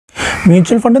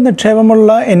Mutual fund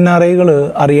നിക്ഷേപമുള്ള NRIകൾ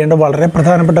അറിയേണ്ട വളരെ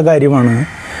പ്രധാനപ്പെട്ട കാര്യമാണ്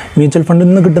മ്യൂച്വൽ ഫണ്ടിൽ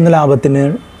നിന്ന് കിട്ടുന്ന ലാഭത്തിന്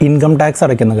ഇൻകം ടാക്സ്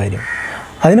അടയ്ക്കുന്ന കാര്യം.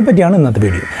 അതിനെപ്പറ്റിയാണ് ഇന്നത്തെ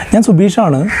വീഡിയോ. ഞാൻ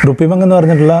സുബീഷാണ്. RupeeMonk എന്ന്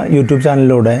പറഞ്ഞിട്ടുള്ള യൂട്യൂബ്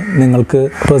ചാനലിലൂടെ നിങ്ങൾക്ക്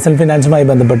പേഴ്സണൽ ഫിനാൻസുമായി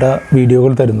ബന്ധപ്പെട്ട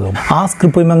വീഡിയോകൾ തരുന്നതും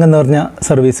RupeeMonk എന്ന് പറഞ്ഞ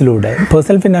സർവീസിലൂടെ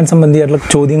പേഴ്സണൽ ഫിനാൻസ് സംബന്ധിയായിട്ടുള്ള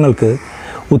ചോദ്യങ്ങൾക്ക്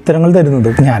ഉത്തരങ്ങൾ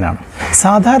തരുന്നതും ഞാനാണ്.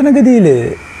 സാധാരണഗതിയിൽ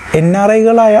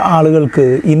NRIകളായ ആളുകൾക്ക്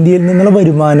ഇന്ത്യയിൽ നിന്നുള്ള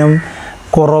വരുമാനം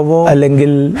കുറവോ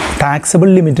അല്ലെങ്കിൽ ടാക്സബിൾ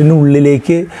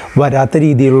ലിമിറ്റിനുള്ളിലേക്ക് വരാത്ത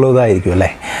രീതിയിലുള്ളതായിരിക്കും അല്ലേ.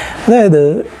 അതായത്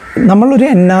നമ്മളൊരു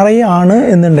NRI ആണ്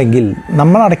എന്നുണ്ടെങ്കിൽ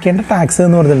നമ്മൾ അടയ്ക്കേണ്ട ടാക്സ്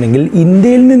എന്ന് പറഞ്ഞിട്ടുണ്ടെങ്കിൽ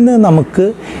ഇന്ത്യയിൽ നിന്ന് നമുക്ക്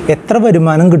എത്ര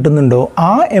വരുമാനം കിട്ടുന്നുണ്ടോ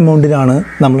ആ എമൗണ്ടിനാണ്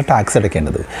നമ്മൾ ടാക്സ്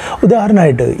അടയ്ക്കേണ്ടത്.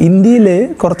 ഉദാഹരണമായിട്ട് ഇന്ത്യയിൽ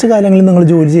കുറച്ച് കാലങ്ങളിൽ നിങ്ങൾ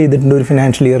ജോലി ചെയ്തിട്ടുണ്ട് ഒരു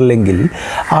ഫിനാൻഷ്യൽ ഇയറിലെങ്കിൽ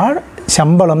ആ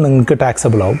ശമ്പളം നിങ്ങൾക്ക്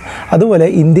ടാക്സബിൾ ആവും. അതുപോലെ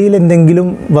ഇന്ത്യയിൽ എന്തെങ്കിലും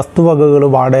വസ്തുവകകൾ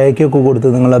വാടകയ്ക്കൊക്കെ കൊടുത്ത്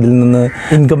നിങ്ങൾ അതിൽ നിന്ന്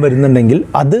ഇൻകം വരുന്നുണ്ടെങ്കിൽ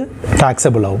അത്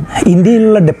ടാക്സബിൾ ആവും.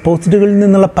 ഇന്ത്യയിലുള്ള ഡെപ്പോസിറ്റുകളിൽ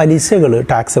നിന്നുള്ള പലിശകൾ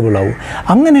ടാക്സബിൾ ആവും.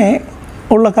 അങ്ങനെ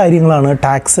ഉള്ള കാര്യങ്ങളാണ്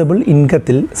ടാക്സബിൾ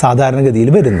ഇൻകത്തിൽ സാധാരണഗതിയിൽ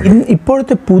വരുന്നത്.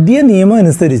 ഇപ്പോഴത്തെ പുതിയ നിയമം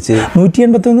അനുസരിച്ച്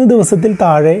 181 ദിവസത്തിൽ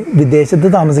താഴെ വിദേശത്ത്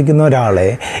താമസിക്കുന്ന ഒരാളെ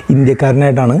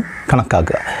ഇന്ത്യക്കാരനായിട്ടാണ്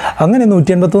കണക്കാക്കുക. അങ്ങനെ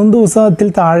 181 ദിവസത്തിൽ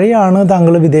താഴെയാണ്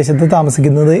താങ്കൾ വിദേശത്ത്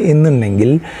താമസിക്കുന്നത്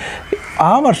എന്നുണ്ടെങ്കിൽ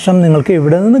ആ വർഷം നിങ്ങൾക്ക്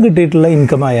എവിടെ നിന്ന് കിട്ടിയിട്ടുള്ള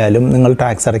ഇൻകം ആയാലും നിങ്ങൾ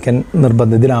ടാക്സ് അടയ്ക്കാൻ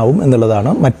നിർബന്ധിതനാവും എന്നുള്ളതാണ്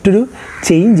മറ്റൊരു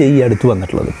ചേഞ്ച് ഈ അടുത്ത്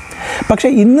വന്നിട്ടുള്ളത്. പക്ഷേ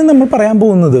ഇന്ന് നമ്മൾ പറയാൻ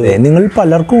പോകുന്നത് നിങ്ങൾ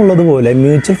പലർക്കും ഉള്ളതുപോലെ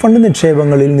മ്യൂച്വൽ ഫണ്ട്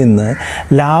നിക്ഷേപങ്ങളിൽ നിന്ന്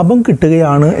ലാഭം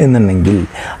കിട്ടുകയാണ് എന്നുണ്ടെങ്കിൽ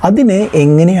അതിന്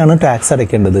എങ്ങനെയാണ് ടാക്സ്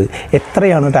അടയ്ക്കേണ്ടത്,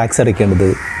 എത്രയാണ് ടാക്സ് അടയ്ക്കേണ്ടത്,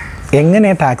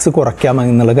 എങ്ങനെ ടാക്സ് കുറയ്ക്കാം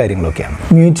എന്നുള്ള കാര്യങ്ങളൊക്കെയാണ്.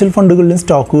 മ്യൂച്വൽ ഫണ്ടുകളിലും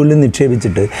സ്റ്റോക്കുകളിലും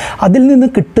നിക്ഷേപിച്ചിട്ട് അതിൽ നിന്ന്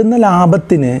കിട്ടുന്ന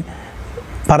ലാഭത്തിന്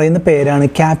പറയുന്ന പേരാണ്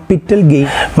ക്യാപിറ്റൽ ഗെയിൻ.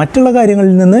 മറ്റുള്ള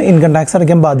കാര്യങ്ങളിൽ നിന്ന് ഇൻകം ടാക്സ്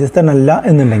അടയ്ക്കാൻ ബാധ്യസ്ഥനല്ല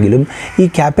എന്നുണ്ടെങ്കിലും ഈ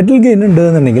ക്യാപിറ്റൽ ഗെയിൻ ഉണ്ട്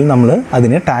എന്നുണ്ടെങ്കിൽ നമ്മൾ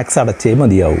അതിന് ടാക്സ് അടച്ചേ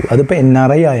മതിയാവും. അതിപ്പോൾ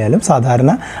NRI ആയാലും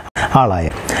സാധാരണ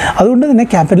ആളായാലും. അതുകൊണ്ട് തന്നെ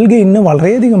ക്യാപിറ്റൽ ഗെയിനിന്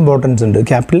വളരെയധികം ഇമ്പോർട്ടൻസ് ഉണ്ട്.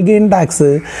 ക്യാപിറ്റൽ ഗെയിൻ ടാക്സ്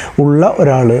ഉള്ള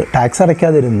ഒരാൾ ടാക്സ്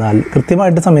അടയ്ക്കാതിരുന്നാൽ,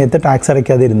 കൃത്യമായിട്ട് സമയത്ത് ടാക്സ്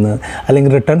അടയ്ക്കാതിരുന്ന്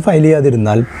അല്ലെങ്കിൽ return file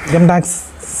ചെയ്യാതിരുന്നാൽ income tax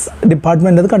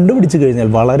department അത് കണ്ടുപിടിച്ച് കഴിഞ്ഞാൽ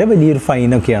വളരെ വലിയൊരു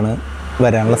ഫൈനൊക്കെയാണ്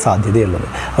വരാനുള്ള സാധ്യതയുള്ളത്.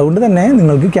 അതുകൊണ്ട് തന്നെ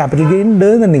നിങ്ങൾക്ക് ക്യാപിറ്റൽ ഗെയിൻ ഉണ്ട്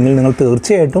എന്നുണ്ടെങ്കിൽ നിങ്ങൾ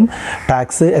തീർച്ചയായിട്ടും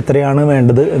ടാക്സ് എത്രയാണ്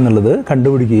വേണ്ടത് എന്നുള്ളത്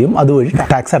കണ്ടുപിടിക്കുകയും അതുവഴി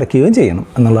ടാക്സ് അടയ്ക്കുകയും ചെയ്യണം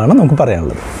എന്നുള്ളതാണ് നമുക്ക്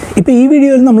പറയാനുള്ളത്. ഇപ്പോൾ ഈ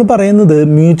വീഡിയോയിൽ നമ്മൾ പറയുന്നത്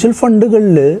മ്യൂച്വൽ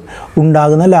ഫണ്ടുകളിൽ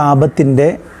ഉണ്ടാകുന്ന ലാഭത്തിൻ്റെ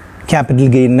ക്യാപിറ്റൽ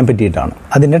ഗെയിനിനെ പറ്റിയിട്ടാണ്,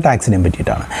 അതിൻ്റെ ടാക്സിനെ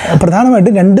പറ്റിയിട്ടാണ്.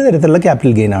 പ്രധാനമായിട്ടും 2 തരത്തിലുള്ള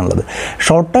ക്യാപിറ്റൽ ഗെയിൻ ആണുള്ളത്.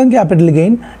 Short term capital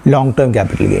gain, long term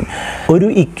capital gain. ഒരു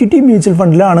ഇക്വിറ്റി മ്യൂച്വൽ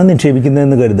ഫണ്ടിലാണ്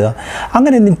നിക്ഷേപിക്കുന്നതെന്ന് കരുതുക.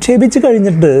 അങ്ങനെ നിക്ഷേപിച്ച്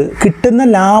കഴിഞ്ഞിട്ട് കിട്ടുന്ന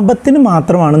ലാഭത്തിന്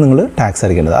മാത്രമാണ് നിങ്ങൾ ടാക്സ്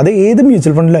അടയ്ക്കേണ്ടത്. അത് ഏത്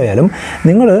മ്യൂച്വൽ ഫണ്ടിലായാലും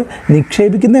നിങ്ങൾ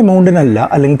നിക്ഷേപിക്കുന്ന എമൗണ്ടിനല്ല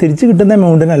അല്ലെങ്കിൽ തിരിച്ച് കിട്ടുന്ന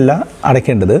എമൗണ്ടിനല്ല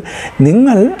അടയ്ക്കേണ്ടത്.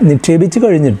 നിങ്ങൾ നിക്ഷേപിച്ച്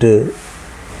കഴിഞ്ഞിട്ട്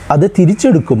അത്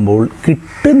തിരിച്ചെടുക്കുമ്പോൾ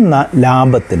കിട്ടുന്ന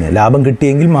ലാഭത്തിന്, ലാഭം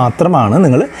കിട്ടിയെങ്കിൽ മാത്രമാണ്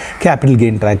നിങ്ങൾ ക്യാപിറ്റൽ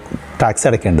ഗെയിൻ ടാക്സ്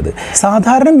അടയ്ക്കേണ്ടത്.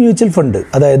 സാധാരണ മ്യൂച്വൽ ഫണ്ട്,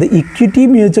 അതായത് ഇക്വിറ്റി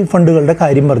മ്യൂച്വൽ ഫണ്ടുകളുടെ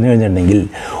കാര്യം പറഞ്ഞു കഴിഞ്ഞിട്ടുണ്ടെങ്കിൽ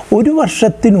ഒരു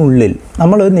വർഷത്തിനുള്ളിൽ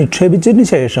നമ്മൾ നിക്ഷേപിച്ചതിന്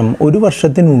ശേഷം ഒരു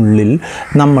വർഷത്തിനുള്ളിൽ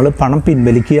നമ്മൾ പണം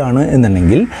പിൻവലിക്കുകയാണ്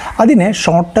എന്നുണ്ടെങ്കിൽ അതിനെ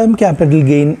ഷോർട്ട് ടേം ക്യാപിറ്റൽ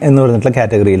ഗെയിൻ എന്ന് പറഞ്ഞിട്ടുള്ള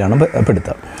കാറ്റഗറിയിലാണ്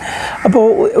പെടുത്തുക. അപ്പോൾ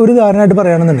ഒരു ഉദാഹരണമായിട്ട്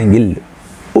പറയുകയാണെന്നുണ്ടെങ്കിൽ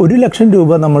 1 ലക്ഷം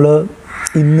രൂപ നമ്മൾ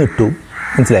ഇന്നിട്ടു,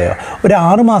 മനസ്സിലായോ? ഒരു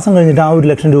 6 മാസം കഴിഞ്ഞിട്ട് ആ 1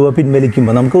 ലക്ഷം രൂപ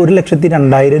പിൻവലിക്കുമ്പോൾ നമുക്ക്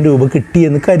 1,02,000 രൂപ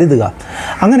കിട്ടിയെന്ന് കരുതുക.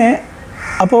 അങ്ങനെ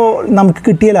അപ്പോൾ നമുക്ക്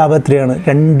കിട്ടിയ ലാഭം എത്രയാണ്?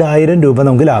 2,000 രൂപ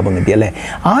നമുക്ക് ലാഭം കിട്ടി അല്ലേ.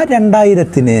 ആ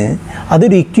 2,000-ന്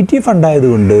അതൊരു ഇക്വിറ്റി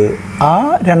ഫണ്ടായതുകൊണ്ട് ആ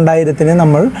 2,000-ന്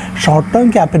നമ്മൾ ഷോർട്ട് ടേം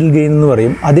ക്യാപിറ്റൽ ഗെയിൻ എന്ന്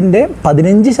പറയും. അതിൻ്റെ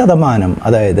 15%,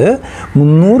 അതായത്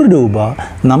 300 രൂപ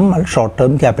നമ്മൾ short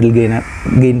term capital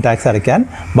gain tax അടയ്ക്കാൻ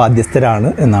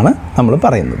ബാധ്യസ്ഥരാണ് എന്നാണ് നമ്മൾ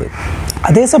പറയുന്നത്.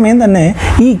 അതേസമയം തന്നെ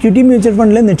ഈ ഇക്വിറ്റി മ്യൂച്വൽ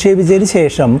ഫണ്ടിൽ നിക്ഷേപിച്ചതിന്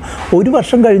ശേഷം 1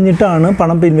 വർഷം കഴിഞ്ഞിട്ടാണ്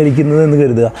പണം പിൻവലിക്കുന്നത് എന്ന്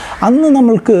കരുതുക. അന്ന്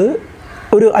നമ്മൾക്ക്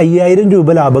ഒരു 5,000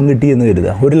 രൂപ ലാഭം കിട്ടിയെന്ന്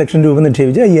കരുതുക. 1 ലക്ഷം രൂപ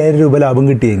നിക്ഷേപിച്ച് 5,000 രൂപ ലാഭം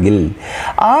കിട്ടിയെങ്കിൽ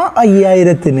ആ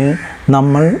 5,000-ന്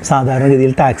നമ്മൾ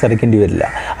സാധാരണഗതിയിൽ ടാക്സ് അടയ്ക്കേണ്ടി വരില്ല.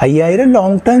 5,000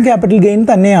 ലോങ് ടേം ക്യാപിറ്റൽ ഗെയിൻ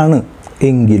തന്നെയാണ്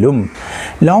എങ്കിലും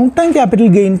long term capital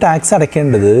gain tax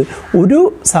അടയ്ക്കേണ്ടത് ഒരു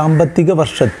സാമ്പത്തിക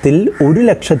വർഷത്തിൽ 1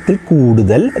 ലക്ഷത്തിൽ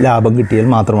കൂടുതൽ ലാഭം കിട്ടിയാൽ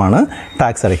മാത്രമാണ്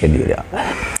ടാക്സ് അടയ്ക്കേണ്ടി വരിക.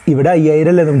 ഇവിടെ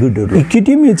 5,000 നമുക്ക് കിട്ടുള്ളൂ.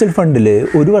 ഇക്വിറ്റി മ്യൂച്വൽ ഫണ്ടിൽ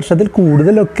 1 വർഷത്തിൽ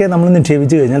കൂടുതലൊക്കെ നമ്മൾ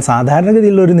നിക്ഷേപിച്ച് കഴിഞ്ഞാൽ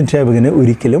സാധാരണഗതിയിലുള്ള ഒരു നിക്ഷേപകന്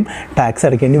ഒരിക്കലും ടാക്സ്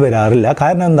അടയ്ക്കേണ്ടി വരാറില്ല.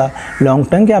 കാരണം എന്താ? ലോങ്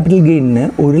ടേം ക്യാപിറ്റൽ ഗെയിനിന്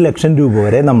 1 ലക്ഷം രൂപ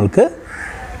വരെ നമ്മൾക്ക്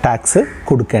ടാക്സ്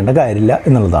കൊടുക്കേണ്ട കാര്യമില്ല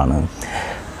എന്നുള്ളതാണ്.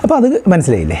 അപ്പോൾ അത്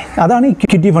മനസ്സിലായില്ലേ? അതാണ്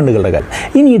ഇക്വിറ്റി ഫണ്ടുകളുടെ കാര്യം.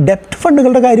 ഇനി ഡെപ്റ്റ്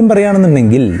ഫണ്ടുകളുടെ കാര്യം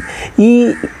പറയുകയാണെന്നുണ്ടെങ്കിൽ ഈ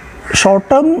short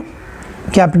term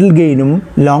capital ഗെയിനും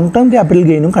long term capital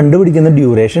ഗെയിനും കണ്ടുപിടിക്കുന്ന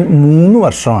ഡ്യൂറേഷൻ 3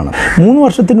 വർഷമാണ്. 3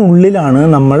 വർഷത്തിനുള്ളിലാണ്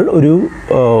നമ്മൾ ഒരു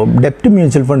ഡെപ്റ്റ്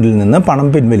മ്യൂച്വൽ ഫണ്ടിൽ നിന്ന് പണം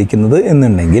പിൻവലിക്കുന്നത്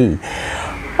എന്നുണ്ടെങ്കിൽ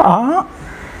ആ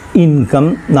ഇൻകം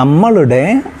നമ്മളുടെ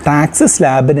ടാക്സ്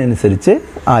സ്ലാബിനനുസരിച്ച്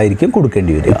ആയിരിക്കും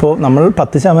കൊടുക്കേണ്ടി വരും. ഇപ്പോൾ നമ്മൾ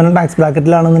 10% ടാക്സ്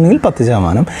ബ്രാക്കറ്റിലാണെന്നുണ്ടെങ്കിൽ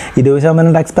 10%,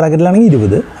 20% ടാക്സ് ബ്രാക്കറ്റിലാണെങ്കിൽ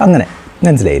 20, അങ്ങനെ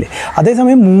മനസ്സിലായില്ലേ.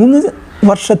 അതേസമയം 3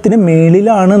 വർഷത്തിന്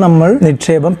മേളിലാണ് നമ്മൾ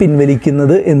നിക്ഷേപം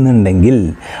പിൻവലിക്കുന്നത് എന്നുണ്ടെങ്കിൽ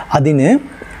അതിന്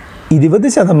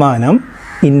 20%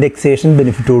 ഇൻഡെക്സേഷൻ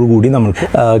ബെനിഫിറ്റോട് കൂടി നമുക്ക്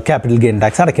ക്യാപിറ്റൽ ഗെയിൻ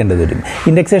ടാക്സ് അടയ്ക്കേണ്ടത് വരും.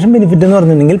 ഇൻഡെക്സേഷൻ ബെനിഫിറ്റ് എന്ന്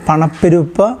പറഞ്ഞിട്ടുണ്ടെങ്കിൽ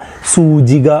പണപ്പെരുപ്പ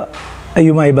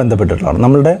സൂചികയുമായി ബന്ധപ്പെട്ടിട്ടുള്ളതാണ്.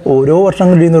 നമ്മളുടെ ഓരോ വർഷം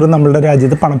കഴിയുന്നവരും നമ്മളുടെ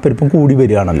രാജ്യത്ത് പണപ്പെരുപ്പം കൂടി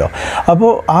വരികയാണല്ലോ.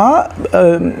 അപ്പോൾ ആ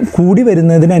കൂടി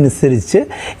വരുന്നതിനനുസരിച്ച്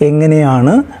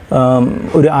എങ്ങനെയാണ്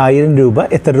ഒരു 1000 രൂപ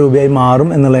എത്ര രൂപയായി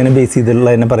മാറും എന്നുള്ളതിനെ ബേസ്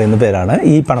ചെയ്തിട്ടുള്ളതിനെ പറയുന്ന പേരാണ്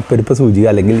ഈ പണപ്പെരുപ്പ സൂചിക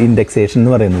അല്ലെങ്കിൽ ഇൻഡെക്സേഷൻ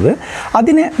എന്ന് പറയുന്നത്.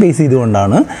 അതിനെ ബേസ്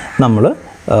ചെയ്തുകൊണ്ടാണ് നമ്മൾ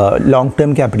long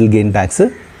term capital gain tax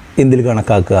എന്തിൽ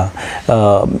കണക്കാക്കുക,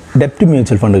 ഡെപ്റ്റ്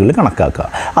മ്യൂച്വൽ ഫണ്ടുകളിൽ കണക്കാക്കുക.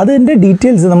 അതിൻ്റെ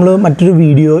ഡീറ്റെയിൽസ് നമ്മൾ മറ്റൊരു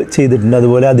വീഡിയോ ചെയ്തിട്ടുണ്ട്.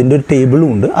 അതുപോലെ അതിൻ്റെ ഒരു ടേബിളും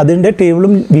ഉണ്ട്. അതിൻ്റെ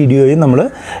ടേബിളും വീഡിയോയും നമ്മൾ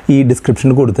ഈ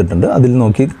ഡിസ്ക്രിപ്ഷനിൽ കൊടുത്തിട്ടുണ്ട്. അതിൽ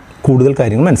നോക്കി കൂടുതൽ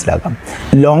കാര്യങ്ങൾ മനസ്സിലാക്കാം.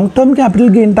 ലോങ് ടേം ക്യാപിറ്റൽ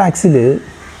ഗെയിൻ ടാക്സിൽ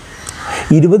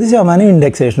 20%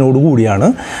 ഇൻഡെക്സേഷനോട് കൂടിയാണ്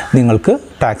നിങ്ങൾക്ക്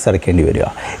ടാക്സ് അടയ്ക്കേണ്ടി വരിക.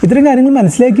 ഇത്തരം കാര്യങ്ങൾ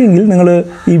മനസ്സിലാക്കിയെങ്കിൽ നിങ്ങൾ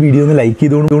ഈ വീഡിയോ ഒന്ന് ലൈക്ക്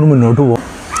ചെയ്തുകൊണ്ട് മുന്നോട്ട് പോകും.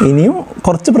 ഇനിയും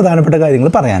കുറച്ച് പ്രധാനപ്പെട്ട കാര്യങ്ങൾ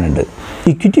പറയാനുണ്ട്.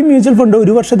 ഇക്വിറ്റി മ്യൂച്വൽ ഫണ്ട്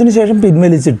 1 വർഷത്തിന് ശേഷം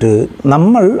പിൻവലിച്ചിട്ട്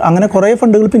നമ്മൾ അങ്ങനെ കുറേ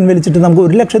ഫണ്ടുകൾ പിൻവലിച്ചിട്ട് നമുക്ക്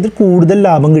 1 ലക്ഷത്തിൽ കൂടുതൽ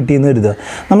ലാഭം കിട്ടിയെന്ന് കരുതുക.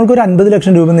 നമ്മൾക്കൊരു 50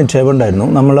 ലക്ഷം രൂപ നിക്ഷേപം ഉണ്ടായിരുന്നു.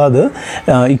 നമ്മളത്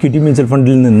ഇക്വിറ്റി മ്യൂച്വൽ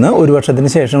ഫണ്ടിൽ നിന്ന് 1 വർഷത്തിന്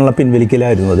ശേഷമുള്ള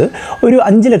പിൻവലിക്കലായിരുന്നു. അത് ഒരു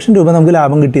 5 ലക്ഷം രൂപ നമുക്ക്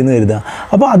ലാഭം കിട്ടിയെന്ന് കരുതുക.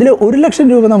 അപ്പോൾ അതിൽ 1 ലക്ഷം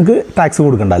രൂപ നമുക്ക് ടാക്സ്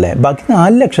കൊടുക്കണ്ട അല്ലേ. ബാക്കി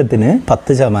 4 ലക്ഷത്തിന്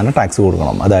 10% ടാക്സ്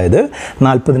കൊടുക്കണം. അതായത്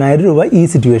 40,000 രൂപ ഈ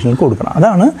സിറ്റുവേഷനിൽ കൊടുക്കണം.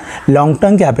 അതാണ് long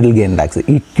term capital gain tax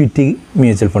equity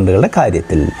mutual ഫണ്ടുകളുടെ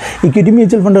കാര്യത്തിൽ. ഇക്വിറ്റി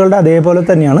മ്യൂച്വൽ ഫണ്ടുകളുടെ അതേപോലെ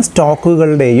തന്നെയാണ്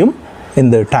സ്റ്റോക്കുകളുടെയും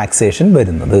ടാക്സേഷൻ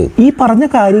വരുന്നത്. ഈ പറഞ്ഞ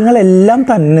കാര്യങ്ങളെല്ലാം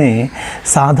തന്നെ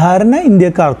സാധാരണ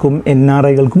ഇന്ത്യക്കാർക്കും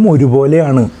NRIകൾക്കും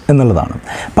ഒരുപോലെയാണ് എന്നുള്ളതാണ്.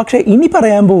 പക്ഷേ ഇനി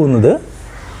പറയാൻ പോകുന്നത്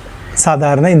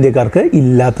സാധാരണ ഇന്ത്യക്കാർക്ക്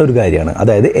ഇല്ലാത്തൊരു കാര്യമാണ്.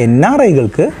 അതായത്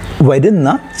NRIകൾക്ക് വരുന്ന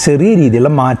ചെറിയ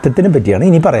രീതിയിലുള്ള മാറ്റത്തിനെ പറ്റിയാണ്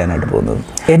ഇനി പറയാനായിട്ട് പോകുന്നത്.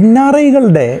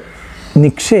 NRIകളുടെ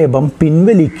നിക്ഷേപം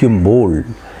പിൻവലിക്കുമ്പോൾ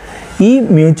ഈ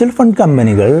മ്യൂച്വൽ ഫണ്ട്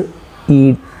കമ്പനികൾ ഈ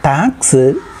ടാക്സ്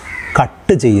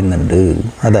കട്ട് ചെയ്യുന്നുണ്ട്.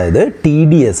 അതായത്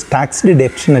TDS, tax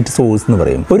deduction at source എന്ന്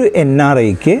പറയും. ഒരു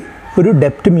NRIക്ക് ഒരു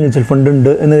ഡെപ്റ്റ് മ്യൂച്വൽ ഫണ്ട്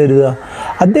ഉണ്ട് എന്ന് കരുതുക.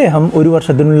 അദ്ദേഹം 1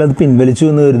 വർഷത്തിനുള്ളിൽ അത് പിൻവലിച്ചു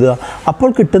എന്ന് കരുതുക. അപ്പോൾ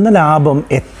കിട്ടുന്ന ലാഭം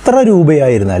എത്ര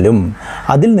രൂപയായിരുന്നാലും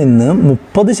അതിൽ നിന്ന്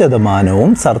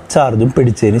 30% സർചാർജും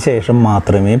പിടിച്ചതിന് ശേഷം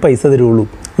മാത്രമേ പൈസ തരുള്ളൂ.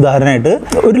 ഉദാഹരണമായിട്ട്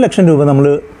 1 ലക്ഷം രൂപ നമ്മൾ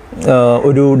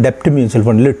ഒരു ഡെപ്റ്റ് മ്യൂച്വൽ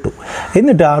ഫണ്ടിൽ ഇട്ടു,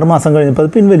 എന്നിട്ട് 6 മാസം കഴിഞ്ഞപ്പോൾ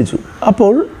അത് പിൻവലിച്ചു.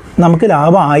 അപ്പോൾ നമുക്ക്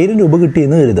ലാഭം 1000 രൂപ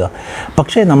കിട്ടിയെന്ന് കരുതുക.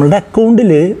 പക്ഷേ നമ്മളുടെ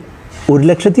അക്കൗണ്ടിൽ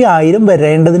 1,10,000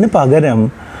 വരേണ്ടതിന് പകരം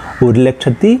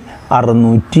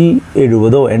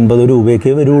 1,670-80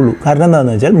 രൂപയൊക്കെ വരുള്ളൂ. കാരണം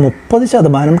എന്താണെന്ന് വെച്ചാൽ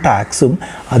 30% ടാക്സും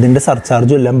അതിൻ്റെ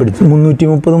സർചാർജും എല്ലാം പിടിച്ച്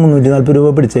 330-340 രൂപ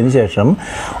പിടിച്ചതിന് ശേഷം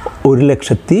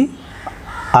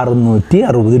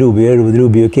 1,660 രൂപയോ 70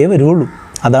 രൂപയൊക്കെ വരുള്ളൂ.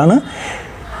 അതാണ്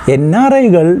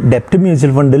NRIകൾ ഡെപ്റ്റ്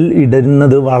മ്യൂച്വൽ ഫണ്ടിൽ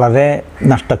ഇടുന്നത് വളരെ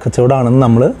നഷ്ടക്കച്ചവടമാണെന്ന്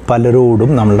നമ്മൾ പലരോടും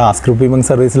നമ്മളുടെ RupeeMonk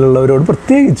സർവീസിലുള്ളവരോട്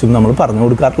പ്രത്യേകിച്ചും നമ്മൾ പറഞ്ഞു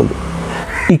കൊടുക്കാറുള്ളത്.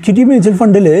 ഇക്വിറ്റി മ്യൂച്വൽ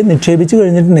ഫണ്ടിൽ നിക്ഷേപിച്ച്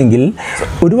കഴിഞ്ഞിട്ടുണ്ടെങ്കിൽ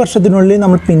 1 വർഷത്തിനുള്ളിൽ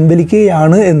നമ്മൾ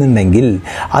പിൻവലിക്കുകയാണ് എന്നുണ്ടെങ്കിൽ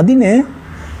അതിന്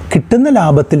കിട്ടുന്ന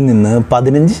ലാഭത്തിൽ നിന്ന്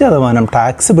 15%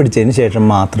 ടാക്സ് പിടിച്ചതിന് ശേഷം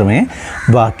മാത്രമേ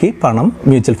ബാക്കി പണം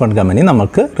മ്യൂച്വൽ ഫണ്ട് കമ്പനി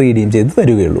നമുക്ക് റീഡീം ചെയ്ത്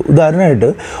തരികയുള്ളൂ. ഉദാഹരണമായിട്ട്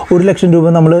 1 ലക്ഷം രൂപ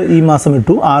നമ്മൾ ഈ മാസം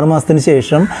ഇട്ടു, 6 മാസത്തിന്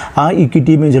ശേഷം ആ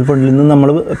ഇക്വിറ്റി മ്യൂച്വൽ ഫണ്ടിൽ നിന്ന് നമ്മൾ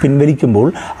പിൻവലിക്കുമ്പോൾ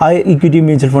ആ ഇക്വിറ്റി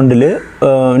മ്യൂച്വൽ ഫണ്ടിൽ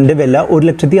വില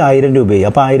 1,10,000 രൂപയായി.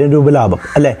 അപ്പോൾ 1000 രൂപ ലാഭം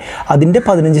അല്ലേ. അതിൻ്റെ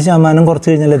 15% കുറച്ച്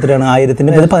കഴിഞ്ഞാൽ എത്രയാണ്?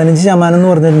 1000-ൻ്റെ 15% എന്ന്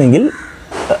പറഞ്ഞിട്ടുണ്ടെങ്കിൽ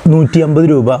 150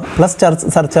 രൂപ പ്ലസ്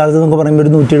സർചാർജ് എന്നൊക്കെ പറയുമ്പോൾ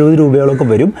ഒരു 170 രൂപയോളൊക്കെ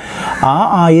വരും. ആ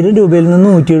 1000 രൂപയിൽ നിന്ന്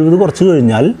 170 കുറച്ച്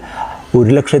കഴിഞ്ഞാൽ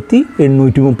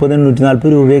 1,830-840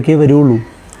 രൂപയൊക്കെ വരുള്ളൂ.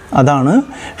 അതാണ്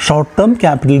short term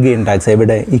capital gain tax.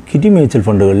 ഇവിടെ ഇക്വിറ്റി മ്യൂച്വൽ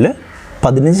ഫണ്ടുകളിൽ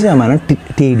 15%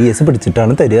 TDS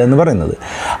പിടിച്ചിട്ടാണ് തരിക എന്ന് പറയുന്നത്.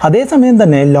 അതേസമയം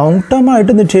തന്നെ ലോങ് ടേം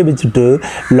ആയിട്ട് നിക്ഷേപിച്ചിട്ട്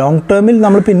ലോങ് ടേമിൽ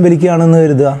നമ്മൾ പിൻവലിക്കുകയാണെന്ന്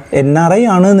കരുതുക, NRI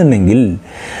ആണെന്നുണ്ടെങ്കിൽ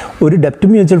ഒരു ഡെപ്റ്റ്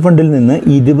മ്യൂച്വൽ ഫണ്ടിൽ നിന്ന്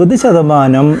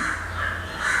 20%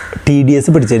 TDS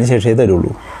പിടിച്ചതിന് ശേഷമേ തരുള്ളൂ.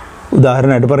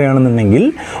 ഉദാഹരണമായിട്ട് പറയുകയാണെന്നുണ്ടെങ്കിൽ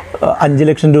 5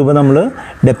 ലക്ഷം രൂപ നമ്മൾ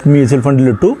ഡെപ്റ്റ് മ്യൂച്വൽ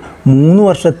ഫണ്ടിലിട്ടു, 3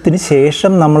 വർഷത്തിന്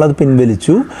ശേഷം നമ്മളത്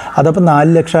പിൻവലിച്ചു. അതപ്പോൾ 4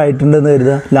 ലക്ഷം ആയിട്ടുണ്ടെന്ന്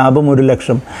കരുതുക, ലാഭം 1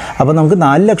 ലക്ഷം. അപ്പോൾ നമുക്ക്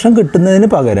 4 ലക്ഷം കിട്ടുന്നതിന്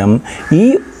പകരം ഈ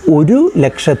 1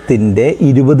 ലക്ഷത്തിൻ്റെ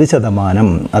 20%,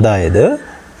 അതായത്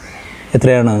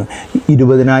എത്രയാണ്?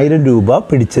 20,000 രൂപ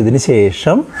പിടിച്ചതിന്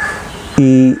ശേഷം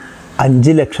ഈ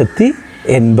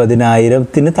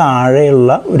 5,80,000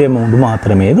 താഴെയുള്ള ഒരു എമൗണ്ട്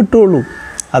മാത്രമേ കിട്ടുകയുള്ളൂ.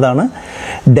 അതാണ്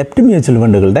ഡെപ്റ്റ് മ്യൂച്വൽ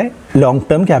ഫണ്ടുകളുടെ ലോങ്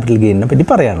ടേം ക്യാപിറ്റൽ ഗെയിനിനെ പറ്റി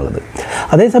പറയാനുള്ളത്.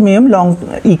 അതേസമയം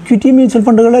equity mutual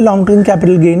ഫണ്ടുകളുടെ long term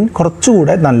capital gain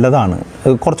കുറച്ചുകൂടെ നല്ലതാണ്,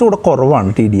 കുറച്ചുകൂടെ കുറവാണ്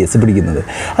TDS പിടിക്കുന്നത്.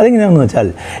 അതെങ്ങനെയാണെന്ന് വെച്ചാൽ,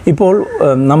 ഇപ്പോൾ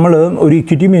നമ്മൾ ഒരു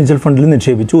ഇക്വിറ്റി മ്യൂച്വൽ ഫണ്ടിൽ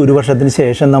നിക്ഷേപിച്ചു 1 വർഷത്തിന്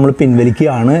ശേഷം നമ്മൾ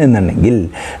പിൻവലിക്കുകയാണ് എന്നുണ്ടെങ്കിൽ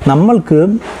നമ്മൾക്ക്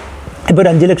ഇപ്പോൾ ഒരു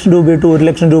 5 ലക്ഷം രൂപയിട്ട് 1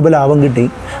 ലക്ഷം രൂപ ലാഭം കിട്ടി.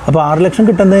 അപ്പോൾ 6 ലക്ഷം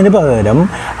കിട്ടുന്നതിന് പകരം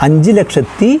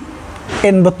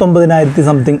 5,89,000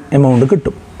 സംതിങ് എമൗണ്ട്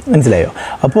കിട്ടും. മനസ്സിലായോ?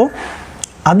 അപ്പോൾ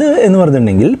അത് എന്ന്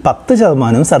പറഞ്ഞിട്ടുണ്ടെങ്കിൽ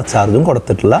 10% സർചാർജും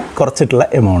കുറച്ചിട്ടുള്ള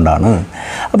എമൗണ്ടാണ്.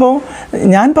 അപ്പോൾ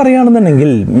ഞാൻ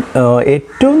പറയുകയാണെന്നുണ്ടെങ്കിൽ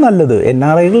ഏറ്റവും നല്ലത്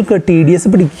NRIകൾക്ക് TDS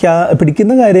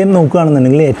പിടിക്കുന്ന കാര്യം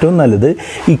നോക്കുകയാണെന്നുണ്ടെങ്കിൽ ഏറ്റവും നല്ലത്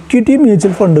ഇക്വിറ്റി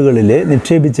മ്യൂച്വൽ ഫണ്ടുകളിൽ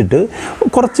നിക്ഷേപിച്ചിട്ട്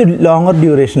കുറച്ച് ലോങ്ങർ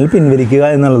ഡ്യൂറേഷനിൽ പിൻവലിക്കുക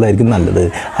എന്നുള്ളതായിരിക്കും നല്ലത്.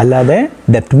 അല്ലാതെ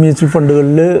ഡെപ്റ്റ് മ്യൂച്വൽ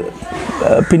ഫണ്ടുകളിൽ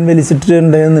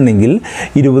പിൻവലിച്ചിട്ടുണ്ടെന്നുണ്ടെങ്കിൽ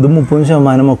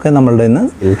 20-30% ഒക്കെ നമ്മളുടെ നിന്ന്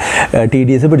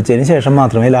TDS പിടിച്ചതിന് ശേഷം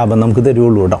മാത്രമേ ലാഭം നമുക്ക്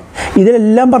തരുള്ളൂ കേട്ടോ.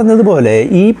 ഇതിലെല്ലാം പറഞ്ഞതുപോലെ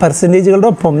ഈ പെർസെൻറ്റേജുകളുടെ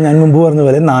ഒപ്പം ഞാൻ മുമ്പ് പറഞ്ഞ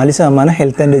പോലെ 4%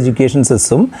 health and education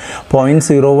സെസ്സും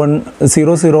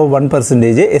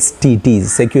 0.001% STT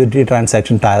security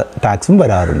transaction ടാക്സും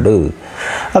വരാറുണ്ട്.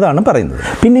 അതാണ് പറയുന്നത്.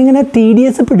 പിന്നെ ഇങ്ങനെ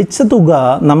TDS പിടിച്ച തുക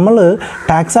നമ്മൾ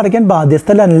ടാക്സ് അടയ്ക്കാൻ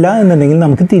ബാധ്യസ്ഥലല്ല എന്നുണ്ടെങ്കിൽ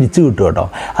നമുക്ക് തിരിച്ചു കിട്ടും കേട്ടോ.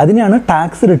 അതിനാണ്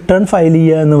ടാക്സ് റിട്ടേൺ ഫയൽ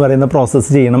ചെയ്യുക എന്ന് പറയുന്ന പ്രോസസ്സ്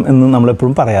ചെയ്യണം എന്ന്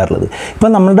നമ്മളെപ്പോഴും പറയാറുള്ളത്.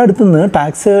 ഇപ്പം നമ്മളുടെ അടുത്ത് നിന്ന്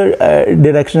ടാക്സ്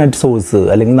ഡിഡക്ഷൻ അറ്റ് സോഴ്സ്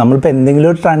അല്ലെങ്കിൽ നമ്മളിപ്പോൾ എന്തെങ്കിലും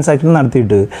ഒരു ട്രാൻസാക്ഷൻ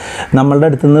നടത്തിയിട്ട് നമ്മളുടെ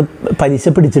അടുത്ത് നിന്ന് പലിശ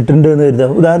പിടിച്ചിട്ടുണ്ട് എന്ന് കരുതുക.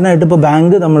 ഉദാഹരണമായിട്ട് ഇപ്പോൾ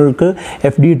ബാങ്ക് നമ്മൾക്ക്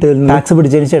FD ഇട്ട് ടാക്സ്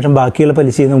പിടിച്ചതിന് ശേഷം ബാക്കിയുള്ള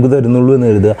പലിശയെ നമുക്ക് തരുന്നുള്ളൂ എന്ന്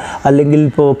കരുതുക. അല്ലെങ്കിൽ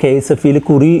ഇപ്പോൾ KSFയിൽ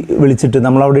കുറി വിളിച്ചിട്ട്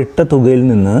നമ്മളവിടെ ഇട്ട തുകയിൽ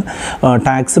നിന്ന്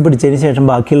ടാക്സ് പിടിച്ചതിന് ശേഷം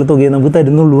ബാക്കിയുള്ള തുകയെ നമുക്ക്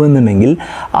തരുന്നുള്ളൂ എന്നുണ്ടെങ്കിൽ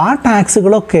ആ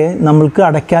ടാക്സുകളൊക്കെ നമ്മൾക്ക്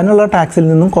അടയ്ക്കാനുള്ള ടാക്സിൽ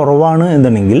നിന്നും കുറവാണ്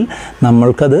എന്നുണ്ടെങ്കിൽ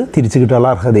നമ്മൾക്കത് തിരിച്ചു കിട്ടാനുള്ള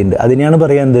അർഹതയുണ്ട്. അതിനെയാണ്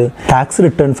പറയുന്നത് ടാക്സ്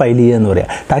റിട്ടേൺ ഫയൽ ചെയ്യുക എന്ന് പറയുക.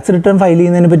 ടാക്സ് റിട്ടേൺ ഫയൽ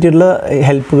ചെയ്യുന്നതിനെ പറ്റിയുള്ള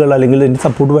ഹെൽപ്പുകൾ അല്ലെങ്കിൽ അതിൻ്റെ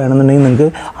സപ്പോർട്ട് വേണമെന്നുണ്ടെങ്കിൽ നിങ്ങൾക്ക്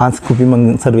ആസ്ക് RupeeMonk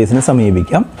സർവീസിനെ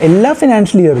സമീപിക്കാം. എല്ലാ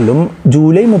ഫിനാൻഷ്യൽ ഇയറിലും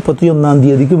ജൂലൈ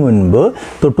 31 മുൻപ്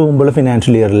തൊട്ട് മുമ്പുള്ള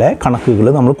ഫിനാൻഷ്യൽ ഇയറിലെ കണക്കുകൾ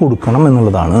നമ്മൾ കൊടുക്കണം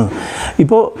എന്നുള്ളതാണ്.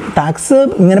 ഇപ്പോൾ ടാക്സ്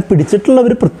ഇങ്ങനെ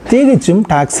പിടിച്ചിട്ടുള്ളവർ പ്രത്യേകിച്ചും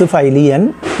ടാക്സ് ഫയൽ ചെയ്യാൻ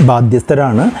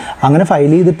ബാധ്യസ്ഥരാണ്. അങ്ങനെ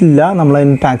ഫയൽ ചെയ്തിട്ടില്ല,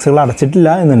 നമ്മളതിന് ടാക്സുകൾ അടച്ചിട്ടില്ല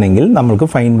എന്നുണ്ടെങ്കിൽ നമ്മൾക്ക്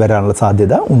ഫൈൻ വരാനുള്ള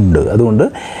സാധ്യത ഉണ്ട്. അതുകൊണ്ട്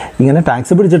ഇങ്ങനെ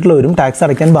ടാക്സ് പിടിച്ചിട്ടുള്ളവരും ടാക്സ്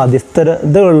അടയ്ക്കാൻ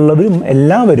ബാധ്യസ്ഥതയുള്ളവരും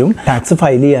എല്ലാവരും ടാക്സ്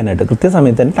ഫയൽ ചെയ്യാനായിട്ട്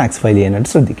കൃത്യസമയത്ത് തന്നെ ടാക്സ് ഫയൽ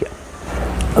ചെയ്യാനായിട്ട് ശ്രദ്ധിക്കുക.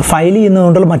 ഫയൽ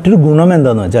ചെയ്യുന്നതുകൊണ്ടുള്ള മറ്റൊരു ഗുണം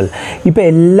എന്താണെന്ന് വെച്ചാൽ, ഇപ്പോൾ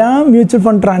എല്ലാ മ്യൂച്വൽ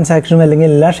ഫണ്ട് ട്രാൻസാക്ഷനും അല്ലെങ്കിൽ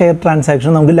എല്ലാ ഷെയർ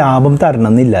ട്രാൻസാക്ഷനും നമുക്ക് ലാഭം തരണം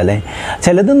എന്നില്ല അല്ലേ,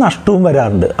 ചിലത് നഷ്ടവും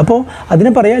വരാറുണ്ട്. അപ്പോൾ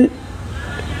അതിനെ പറയാൻ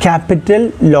ക്യാപിറ്റൽ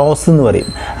ലോസ് എന്ന് പറയും.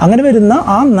 അങ്ങനെ വരുന്ന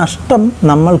ആ നഷ്ടം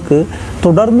നമ്മൾക്ക്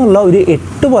തുടർന്നുള്ള ഒരു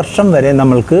 8 വർഷം വരെ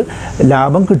നമ്മൾക്ക്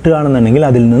ലാഭം കിട്ടുകയാണെന്നുണ്ടെങ്കിൽ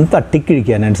അതിൽ നിന്ന്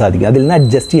തട്ടിക്കിഴിക്കാനായിട്ട് സാധിക്കും, അതിൽ നിന്ന്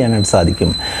അഡ്ജസ്റ്റ് ചെയ്യാനായിട്ട് സാധിക്കും.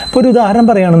 ഇപ്പോൾ ഒരു ഉദാഹരണം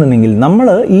പറയുകയാണെന്നുണ്ടെങ്കിൽ നമ്മൾ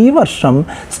ഈ വർഷം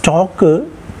സ്റ്റോക്ക്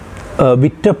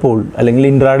വിറ്റപ്പോൾ അല്ലെങ്കിൽ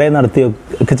ഇൻട്രാഡേ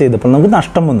നടത്തിയൊക്കെ ചെയ്തപ്പോൾ നമുക്ക്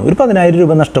നഷ്ടം വന്നു, ഒരു 10,000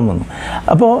 രൂപ നഷ്ടം വന്നു.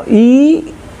 അപ്പോൾ ഈ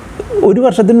ഒരു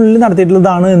വർഷത്തിനുള്ളിൽ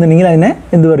നടത്തിയിട്ടുള്ളതാണ് എന്നുണ്ടെങ്കിൽ അതിനെ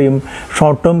എന്ത് പറയും,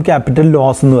 ഷോർട്ട് ടേം ക്യാപിറ്റൽ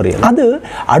ലോസ് എന്ന് പറയും. അത്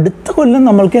അടുത്ത കൊല്ലം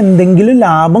നമ്മൾക്ക് എന്തെങ്കിലും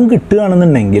ലാഭം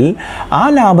കിട്ടുകയാണെന്നുണ്ടെങ്കിൽ ആ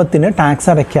ലാഭത്തിന് ടാക്സ്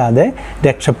അടയ്ക്കാതെ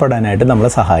രക്ഷപ്പെടാനായിട്ട്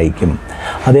നമ്മളെ സഹായിക്കും.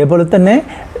 അതേപോലെ തന്നെ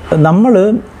നമ്മൾ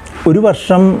ഒരു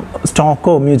വർഷം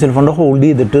സ്റ്റോക്കോ മ്യൂച്വൽ ഫണ്ടോ ഹോൾഡ്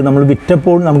ചെയ്തിട്ട് നമ്മൾ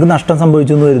വിറ്റപ്പോൾ നമുക്ക് നഷ്ടം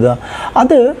സംഭവിച്ചു എന്ന് കരുതുക.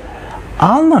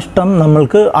 ആ നഷ്ടം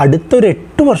നമ്മൾക്ക് അടുത്തൊരു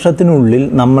 8 വർഷത്തിനുള്ളിൽ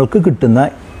നമ്മൾക്ക് കിട്ടുന്ന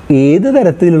ഏത്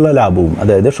തരത്തിലുള്ള ലാഭവും,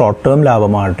 അതായത് ഷോർട്ട് ടേം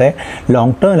ലാഭമാകട്ടെ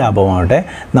ലോങ് ടേം ലാഭമാകട്ടെ,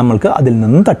 നമ്മൾക്ക് അതിൽ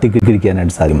നിന്നും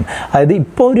തട്ടിക്കിഴിക്കാനായിട്ട് സാധിക്കും. അതായത്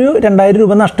ഇപ്പോൾ ഒരു 2,000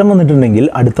 രൂപ നഷ്ടം വന്നിട്ടുണ്ടെങ്കിൽ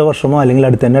അടുത്ത വർഷമോ അല്ലെങ്കിൽ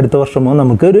അടുത്ത വർഷമോ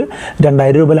നമുക്ക് ഒരു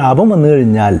 2,000 രൂപ ലാഭം വന്നു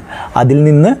കഴിഞ്ഞാൽ അതിൽ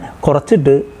നിന്ന്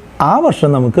കുറച്ചിട്ട് ആ വർഷം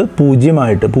നമുക്ക്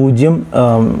 0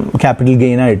 ക്യാപിറ്റൽ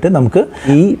ഗെയിനായിട്ട് നമുക്ക്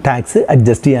ഈ ടാക്സ്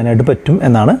അഡ്ജസ്റ്റ് ചെയ്യാനായിട്ട് പറ്റും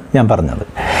എന്നാണ് ഞാൻ പറഞ്ഞത്.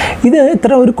 ഇത്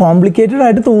ഇത്ര ഒരു കോംപ്ലിക്കേറ്റഡ്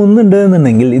ആയിട്ട് തോന്നുന്നുണ്ട്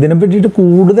എന്നുണ്ടെങ്കിൽ ഇതിനെ പറ്റിയിട്ട്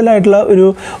കൂടുതലായിട്ടുള്ള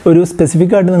ഒരു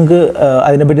സ്പെസിഫിക് ആയിട്ട് നിങ്ങൾക്ക്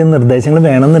അതിനെപ്പറ്റി നിർദ്ദേശങ്ങൾ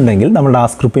വേണമെന്നുണ്ടെങ്കിൽ നമ്മുടെ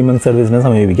ആസ്ക് RupeeMonk സർവീസിനെ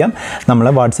സമീപിക്കാം.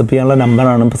 നമ്മളെ വാട്സപ്പ് ചെയ്യാനുള്ള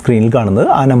നമ്പറാണ് ഇപ്പോൾ സ്ക്രീനിൽ കാണുന്നത്.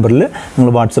 ആ നമ്പറിൽ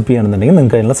നിങ്ങൾ വാട്സപ്പ് ചെയ്യുകയാണെന്നുണ്ടെങ്കിൽ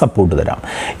നിങ്ങൾക്ക് അതിനുള്ള സപ്പോർട്ട് തരാം.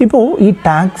 ഇപ്പോൾ ഈ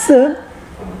ടാക്സ്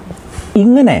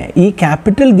ഇങ്ങനെ ഈ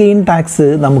ക്യാപിറ്റൽ ഗെയിൻ ടാക്സ്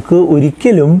നമുക്ക്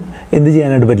ഒരിക്കലും എന്ത്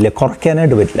ചെയ്യാനായിട്ട് പറ്റില്ല,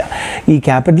 കുറയ്ക്കാനായിട്ട് പറ്റില്ല. ഈ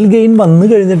ക്യാപിറ്റൽ ഗെയിൻ വന്നു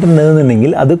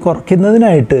കഴിഞ്ഞിട്ടുണ്ടെന്നുണ്ടെങ്കിൽ അത്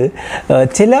കുറയ്ക്കുന്നതിനായിട്ട്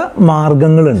ചില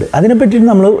മാർഗങ്ങളുണ്ട്. അതിനെപ്പറ്റിയിട്ട്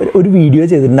നമ്മൾ ഒരു വീഡിയോ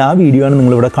ചെയ്തിട്ടുണ്ട്. ആ വീഡിയോ ആണ്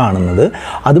നിങ്ങളിവിടെ കാണുന്നത്.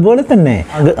 അതുപോലെ തന്നെ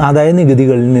ആദായ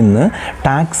നികുതികളിൽ നിന്ന്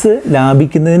ടാക്സ്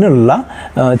ലാഭിക്കുന്നതിനുള്ള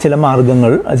ചില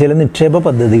മാർഗങ്ങൾ, ചില നിക്ഷേപ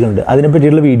പദ്ധതികളുണ്ട്.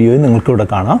 അതിനെപ്പറ്റിയുള്ള വീഡിയോയും നിങ്ങൾക്കിവിടെ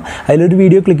കാണാം. അതിലൊരു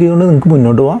വീഡിയോ ക്ലിക്ക് ചെയ്തുകൊണ്ട് നിങ്ങൾക്ക്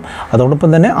മുന്നോട്ട് പോകാം.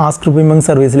 അതോടൊപ്പം തന്നെ ആസ്ക് RupeeMonk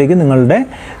സർവീസിലേക്ക് നിങ്ങളുടെ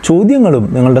ചോദ്യങ്ങളും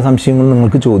നിങ്ങളുടെ സംശയങ്ങളും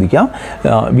നിങ്ങൾക്ക് ചോദിക്കാം.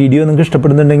 വീഡിയോ നിങ്ങൾക്ക്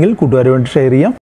ഇഷ്ടപ്പെടുന്നുണ്ടെങ്കിൽ കൂട്ടുകാരുമായിട്ട് ഷെയർ ചെയ്യാം.